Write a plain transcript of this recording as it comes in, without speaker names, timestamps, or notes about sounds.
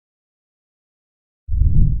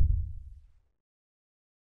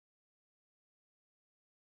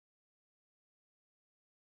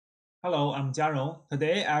Hello, I'm Jiarong.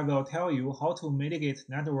 Today I will tell you how to mitigate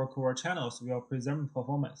network overchannels while preserving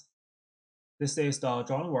performance. This is the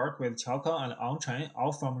joint work with Qiao Kang and Chen,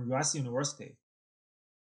 all from US University.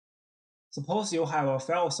 Suppose you have a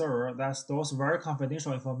file server that stores very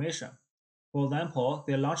confidential information, for example,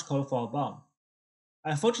 the launch code for a bomb.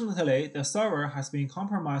 Unfortunately, the server has been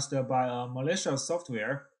compromised by a malicious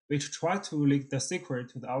software which tries to leak the secret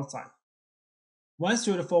to the outside. One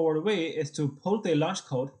straightforward way is to put the launch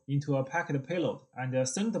code into a packet payload and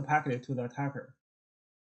send the packet to the attacker.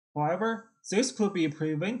 However, this could be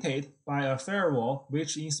prevented by a firewall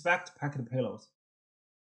which inspects packet payloads.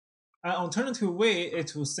 An alternative way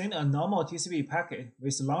is to send a normal TCP packet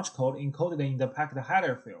with launch code encoded in the packet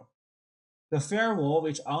header field. The firewall,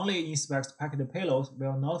 which only inspects packet payloads,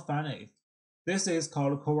 will not find it. This is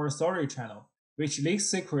called covert storage channel, which leaks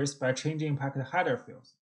secrets by changing packet header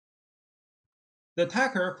fields. The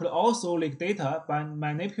attacker could also leak data by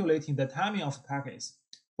manipulating the timing of packets.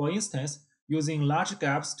 For instance, using large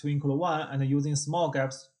gaps to include 1 and using small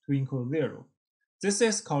gaps to include 0. This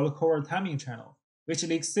is called covert timing channel, which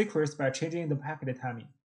leaks secrets by changing the packet timing.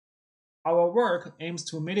 Our work aims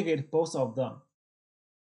to mitigate both of them.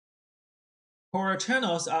 Covert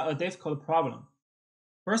channels are a difficult problem.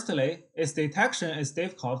 Firstly, its detection is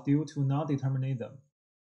difficult due to non-determinism.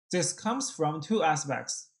 This comes from two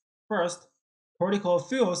aspects. First, protocol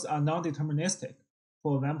fields are non-deterministic.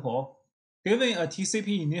 For example, given a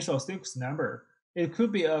TCP initial sequence number, it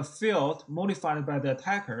could be a field modified by the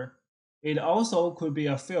attacker. It also could be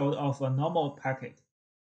a field of a normal packet.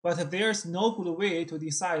 But there's no good way to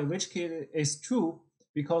decide which case is true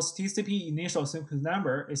because TCP initial sequence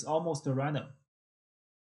number is almost random.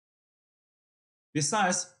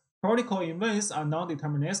 Besides, protocol events are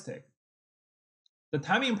non-deterministic. The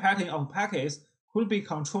timing pattern of packets could be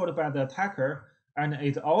controlled by the attacker, and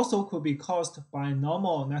it also could be caused by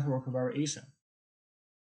normal network variation.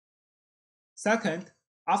 Second,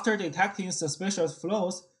 after detecting suspicious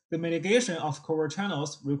flows, the mitigation of covert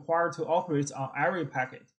channels required to operate on every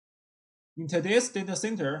packet. In today's data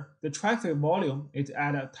center, the traffic volume is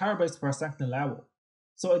at a terabits per second level,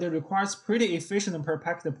 so it requires pretty efficient per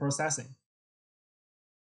packet processing.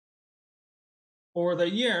 Over the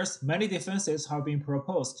years, many defenses have been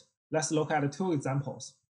proposed. Let's look at two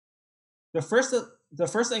examples. The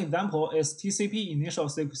first example is TCP initial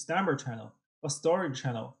sequence number channel, a storage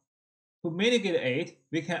channel. To mitigate it,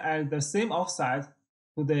 we can add the same offset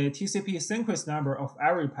to the TCP sequence number of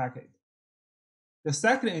every packet. The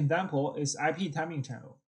second example is IP timing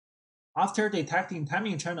channel. After detecting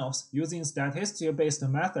timing channels using statistic-based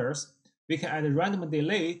methods, we can add random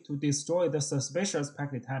delay to destroy the suspicious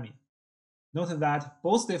packet timing. Note that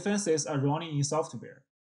both defenses are running in software.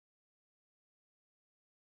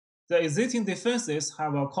 The existing defenses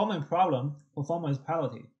have a common problem, performance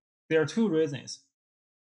penalty. There are two reasons.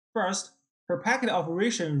 First, per packet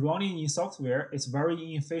operation running in software is very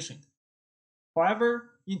inefficient.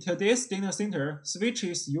 However, in today's data center,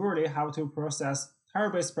 switches usually have to process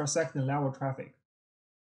terabits per second level traffic.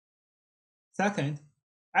 Second,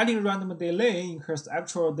 adding random delay incurs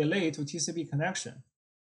actual delay to TCP connection,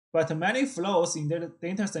 but many flows in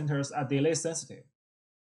data centers are delay sensitive.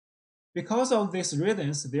 Because of these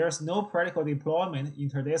reasons, there is no practical deployment in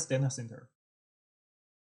today's data center.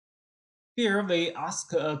 Here we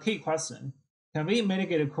ask a key question. Can we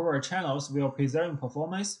mitigate covert channels while preserving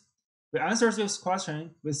performance? We answer this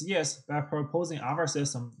question with yes by proposing our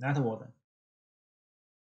system, NetWarden.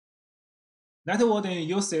 NetWarden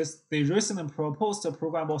uses the recently proposed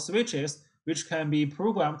programmable switches which can be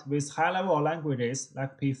programmed with high-level languages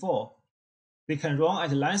like P4. They can run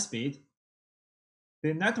at line speed.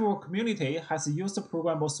 The network community has used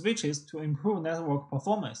programmable switches to improve network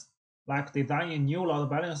performance, like designing new load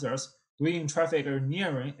balancers, doing traffic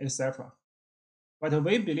engineering, etc. But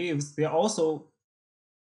we believe they are also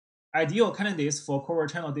ideal candidates for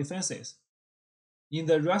covert channel defenses. In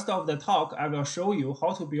the rest of the talk, I will show you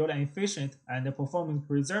how to build an efficient and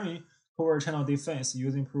performance-preserving covert channel defense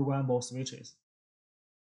using programmable switches.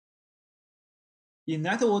 In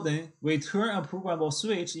NetWarden, we turn a programmable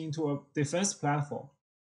switch into a defense platform.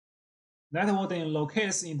 NetWarden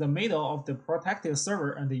locates in the middle of the protected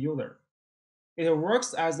server and the user. It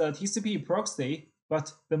works as a TCP proxy,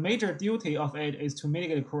 but the major duty of it is to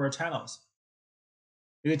mitigate covert channels.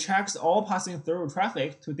 It checks all passing through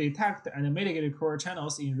traffic to detect and mitigate covert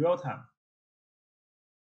channels in real time.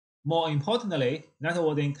 More importantly,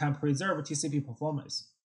 NetWarden can preserve TCP performance.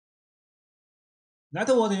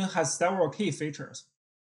 NetWarden has several key features.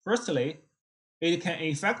 Firstly, it can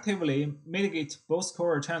effectively mitigate both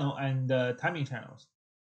covert channel and timing channels.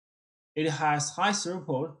 It has high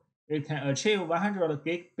throughput. it can achieve 100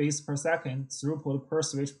 gigabits per second throughput per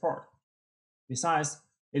switch port. Besides,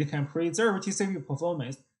 it can preserve TCP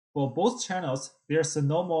performance. For both channels, there's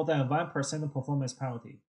no more than 1% performance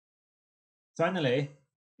penalty. Finally,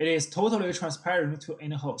 it is totally transparent to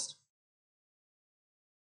any host.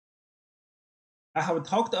 I have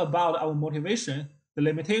talked about our motivation, the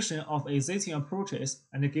limitation of existing approaches,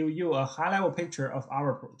 and give you a high-level picture of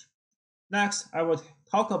our approach. Next, I will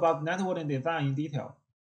talk about NetWarden design in detail.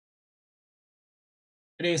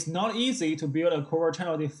 It is not easy to build a covert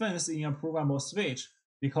channel defense in a programmable switch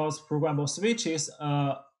because programmable switches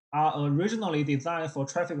are originally designed for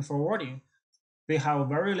traffic forwarding. They have a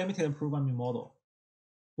very limited programming model.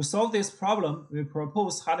 To solve this problem, we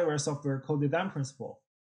propose hardware-software co-design principle.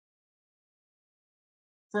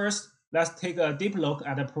 First, let's take a deep look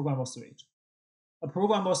at a programmable switch. A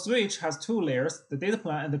programmable switch has two layers, the data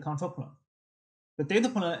plane and the control plane. The data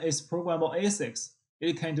plane is programmable ASICs.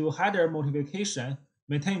 It can do header modification,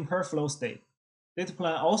 maintain per flow state. Data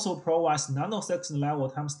plane also provides nanosecond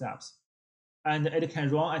level timestamps, and it can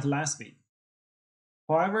run at line speed.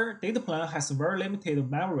 However, data plane has very limited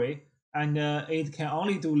memory, and it can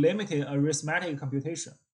only do limited arithmetic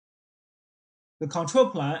computation. The control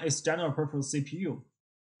plane is general purpose CPU.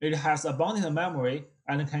 It has abundant memory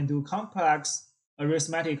and can do complex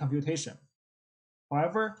arithmetic computation.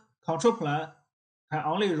 However, control plane can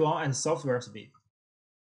only run at software speed.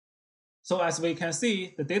 So as we can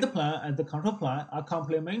see, the data plane and the control plane are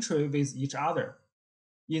complementary with each other.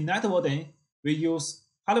 In NetWarden, we use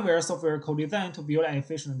hardware-software co-design to build an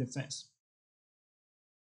efficient defense.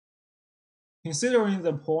 Considering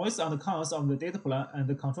the pros and cons of the data plane and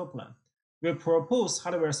the control plane, we propose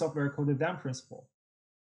hardware-software co-design principle.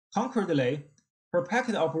 Concretely, per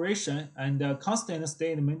packet operation and constant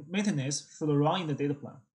state maintenance should run in the data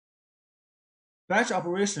plane. Batch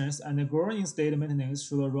operations and growing state maintenance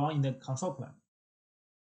should run in the control plane.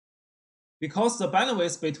 Because the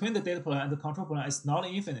bandwidth between the data plane and the control plane is not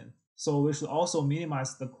infinite, so we should also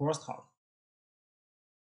minimize the crosstalk.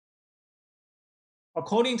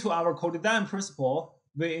 According to our co-design principle,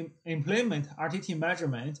 we implement RTT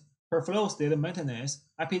measurement, per flow state maintenance,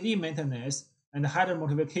 IPD maintenance, and header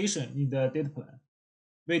modification in the data plane.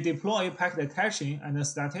 We deploy packet caching and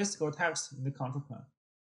statistical text in the control plane.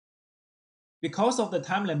 Because of the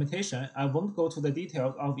time limitation, I won't go to the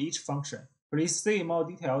details of each function. Please see more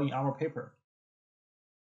detail in our paper.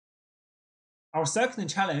 Our second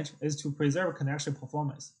challenge is to preserve connection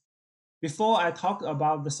performance. Before I talk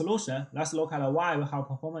about the solution, let's look at why we have a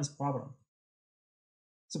performance problem.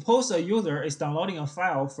 Suppose a user is downloading a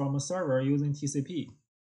file from a server using TCP.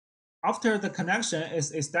 After the connection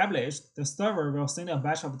is established, the server will send a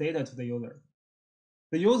batch of data to the user.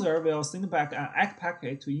 The user will send back an ACK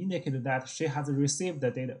packet to indicate that she has received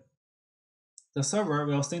the data. The server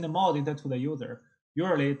will send more data to the user,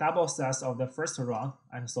 usually double size of the first round,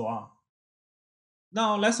 and so on.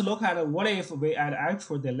 Now let's look at what if we add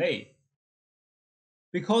actual delay.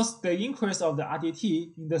 Because the increase of the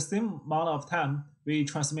RTT in the same amount of time, we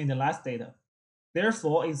transmit less data.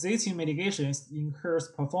 Therefore, existing mitigations incurs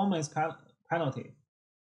performance penalty.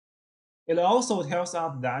 It also tells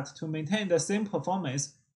us that to maintain the same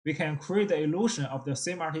performance, we can create the illusion of the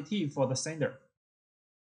same RTT for the sender.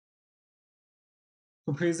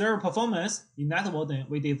 To preserve performance, in NetWarden,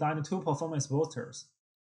 we designed two performance boosters.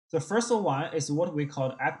 The first one is what we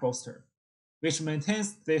call ACK booster, which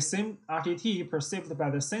maintains the same RTT perceived by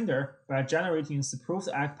the sender by generating spoofed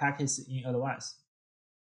ACK packets in advance.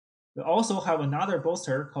 We also have another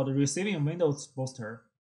booster called receiving window booster,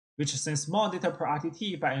 which sends more data per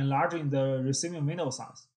RTT by enlarging the receiving window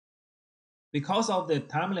size. Because of the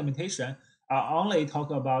time limitation, I only talk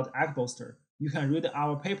about ACK booster. You can read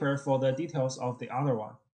our paper for the details of the other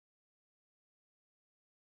one.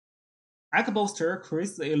 ACK booster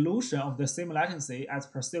creates the illusion of the same latency as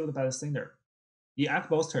perceived by the sender. In ACK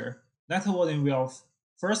booster, NetWarden will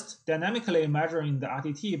first dynamically measuring the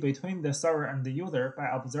RTT between the server and the user by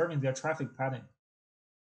observing their traffic pattern.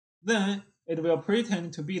 Then it will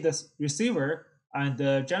pretend to be the receiver and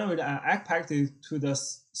generate an ACK packet to the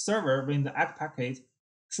server when the ACK packet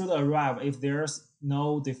should arrive if there's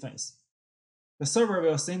no defense. The server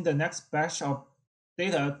will send the next batch of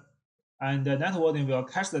data, and the NetWarden will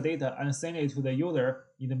cache the data and send it to the user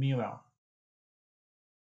in the meanwhile.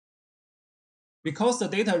 Because the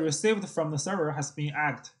data received from the server has been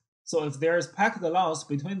ACKed, so if there is packet loss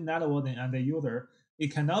between NetWarden and the user,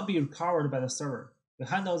 it cannot be recovered by the server. We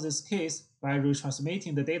handle this case by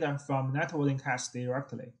retransmitting the data from NetWarden cache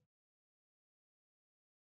directly.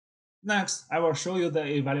 Next, I will show you the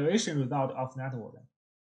evaluation result of NetWarden.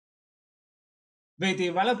 We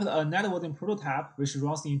developed a NetWarden prototype which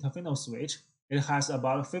runs the interfinal switch. It has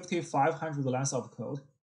about 5,500 lines of code.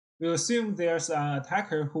 We assume there's an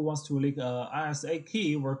attacker who wants to leak a ISA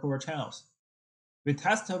key work channels. We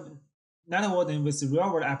tested NetWarden with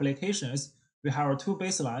real-world applications. We have two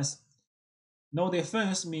baselines. No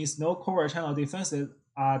defense means no covert channel defenses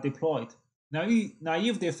are deployed.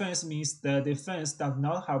 Naive defense means the defense does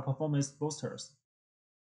not have performance boosters.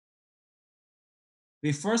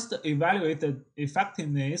 We first evaluate the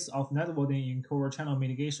effectiveness of NetWarden in covert channel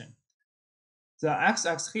mitigation. The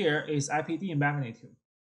x-axis here is IPD magnitude.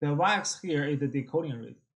 The y-axis here is the decoding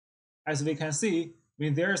rate. As we can see,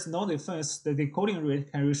 when there is no defense, the decoding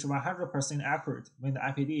rate can reach 100% accurate when the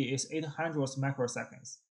IPD is 800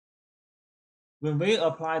 microseconds. When we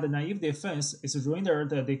apply the naive defense, it renders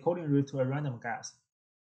the decoding rate to a random guess.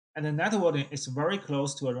 And the NetWarden is very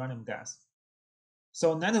close to a random guess.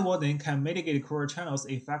 So NetWarden can mitigate covert channels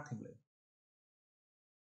effectively.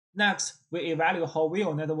 Next, we evaluate how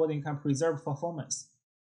well NetWarden can preserve performance.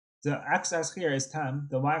 The x-axis here is time,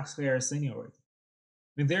 the y-axis here is sending rate.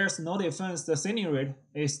 When there is no defense, the sending rate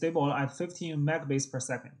is stable at 15 megabits per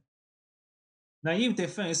second. Naive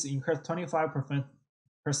defense incurs 25%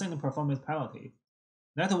 performance penalty.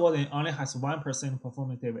 NetWarden only has 1%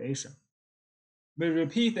 performance deviation. We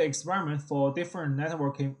repeat the experiment for different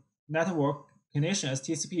network conditions,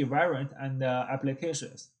 TCP variant, and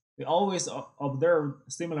applications. We always observe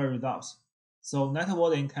similar results. So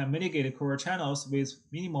NetWarden can mitigate covert channels with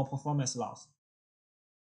minimal performance loss.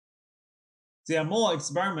 There are more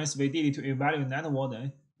experiments we did to evaluate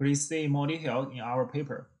NetWarden. Please see more detail in our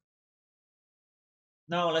paper.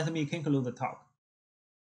 Now let me conclude the talk.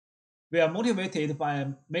 We are motivated by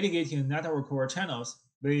mitigating network covert channels.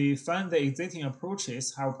 We find the existing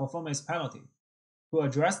approaches have performance penalty. To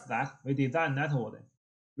address that, we design NetWarden.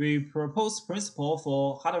 We propose principle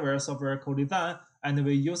for hardware-software co-design, and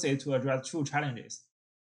we use it to address true challenges.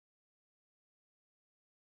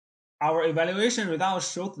 Our evaluation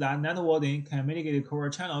results showed that NetWarden can mitigate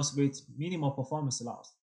covert channels with minimal performance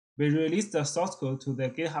loss. We released the source code to the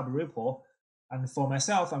GitHub repo, and for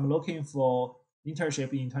myself, I'm looking for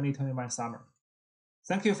internship in 2021 summer.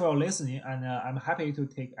 Thank you for listening, and I'm happy to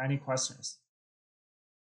take any questions.